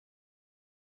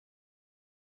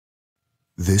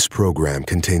This program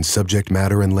contains subject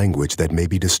matter and language that may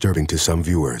be disturbing to some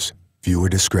viewers. Viewer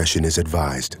discretion is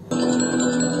advised.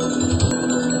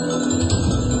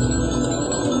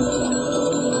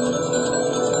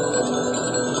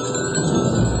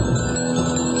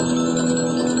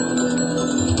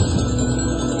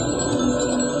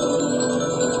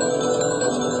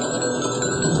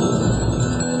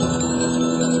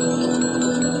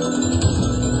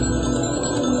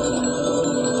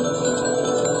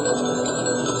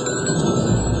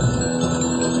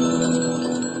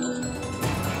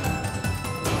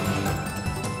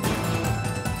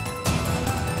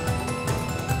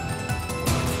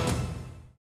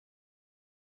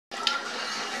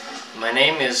 My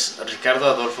name is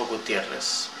Ricardo Adolfo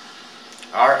Gutierrez.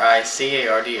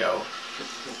 R-I-C-A-R-D-O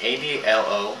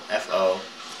A-D-L-O-F-O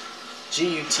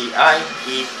G-U-T-I-E-R-R-E-Z.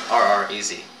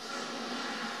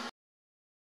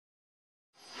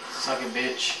 Suck it,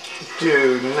 bitch.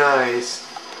 Dude, nice.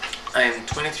 I am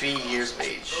 23 years of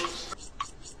age.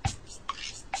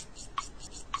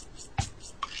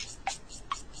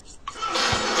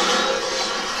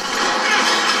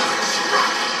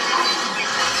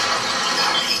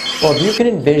 Well, if you can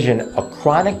envision a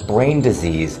chronic brain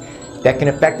disease that can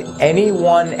affect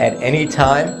anyone at any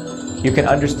time, you can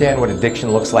understand what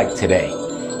addiction looks like today.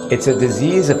 It's a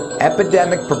disease of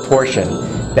epidemic proportion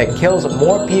that kills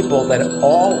more people than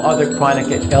all other chronic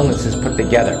illnesses put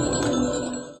together.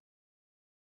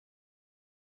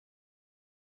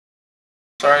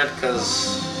 Started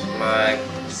because my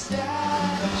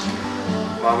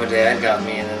mom and dad got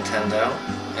me a Nintendo,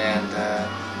 and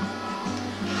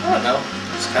I don't know,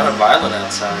 it was kind of violent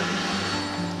outside.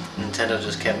 Nintendo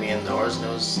just kept me indoors and it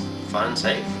was fun and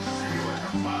safe.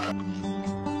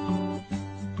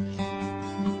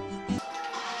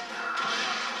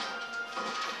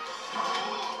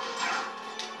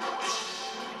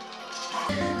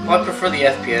 Well, I prefer the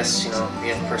FPS, you know,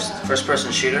 the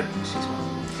first-person shooter. Excuse me.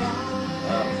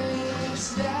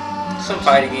 Some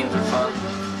fighting games are fun,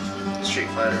 Street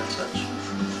Fighter and such.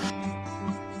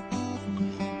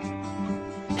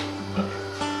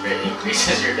 It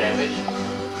increases your damage.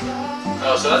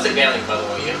 Oh, so that's a Gatling, by the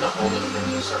way. You have to hold it for it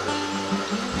to start.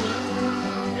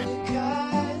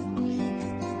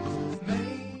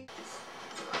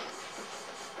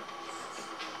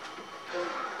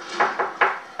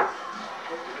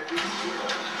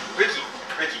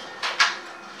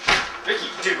 Ricky,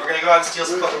 dude, we're gonna go out and steal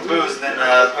some fucking booze and then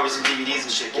probably some DVDs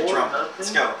and shit. Get drunk.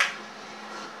 Let's go.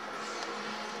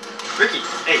 Ricky,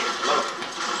 hey, hello.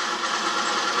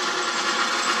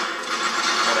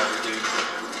 Whatever, dude.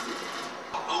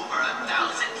 Over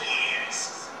 1,000 years.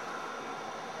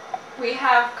 We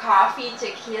have coffee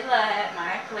tequila at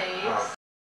my place.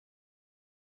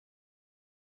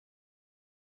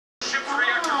 Ship's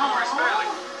reactor core is failing.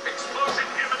 Explosion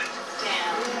imminent.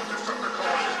 Damn.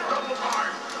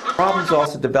 Problems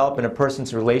also develop in a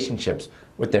person's relationships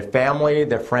with their family,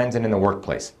 their friends, and in the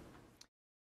workplace.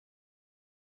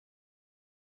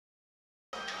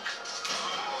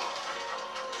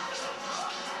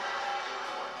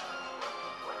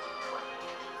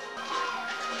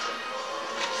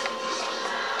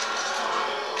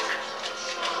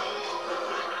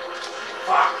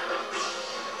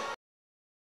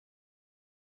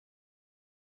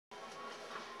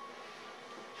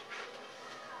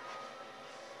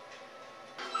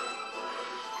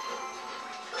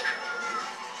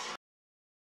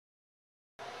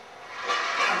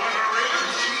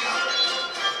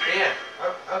 Yeah,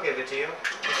 I'll give it to you.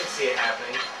 I can see it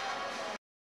happening.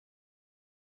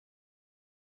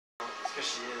 It's because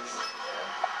she is.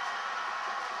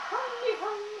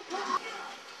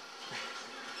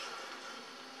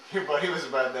 Your buddy was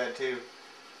about that too.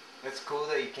 It's cool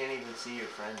that you can't even see your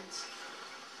friends.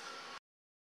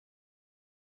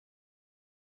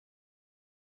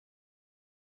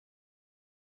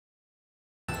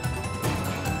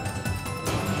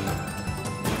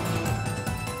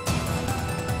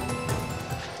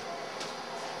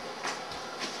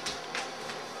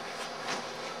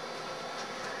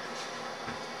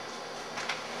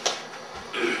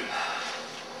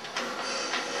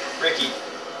 Ricky,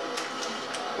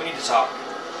 we need to talk.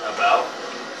 About?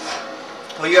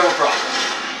 Well, you have a problem.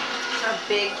 A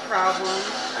big problem.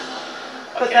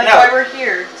 But Okay, that's now- why we're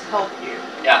here, to help you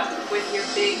Yeah. with your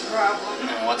big problem.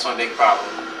 And what's my big problem?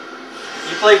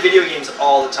 You play video games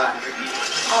all the time, Ricky.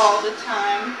 All the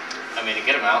time. I mean, to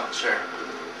get them out, sure.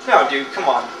 No, dude, come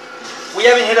on. We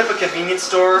haven't hit up a convenience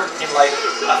store in like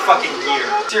a fucking year.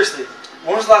 Seriously,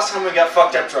 when was the last time we got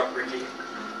fucked up drunk, Ricky?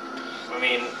 I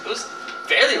mean, it was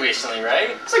fairly recently,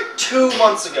 right? It's like 2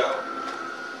 months ago.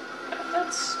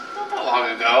 That's not that long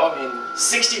ago. I mean,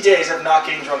 60 days of not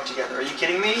getting drunk together. Are you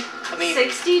kidding me? I mean,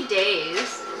 60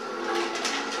 days.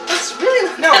 That's really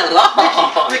not that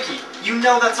long. Ricky, you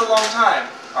know that's a long time.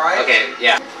 All right. okay,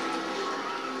 yeah.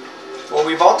 Well,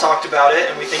 we've all talked about it,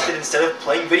 and we think that instead of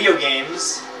playing video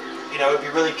games, you know, it'd be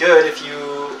really good if you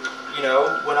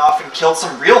know, went off and killed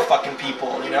some real fucking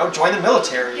people. You know, join the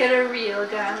military. Get a real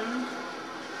gun.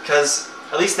 Because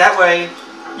at least that way,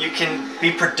 you can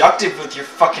be productive with your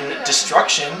fucking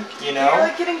destruction. You know. You're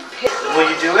like getting pissed. Will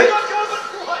you do it?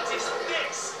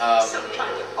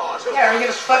 Yeah, are you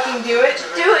gonna fucking do it?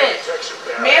 Do it.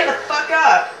 Man the fuck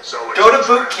up. Go to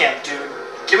boot camp, dude.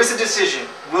 Give us a decision.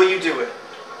 Will you do it?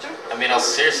 I mean, I'll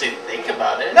seriously think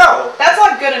about it. No. That's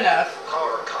not good enough.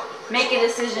 Make a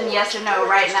decision, yes or no,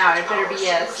 right now. It better be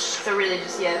yes. So really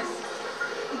just yes.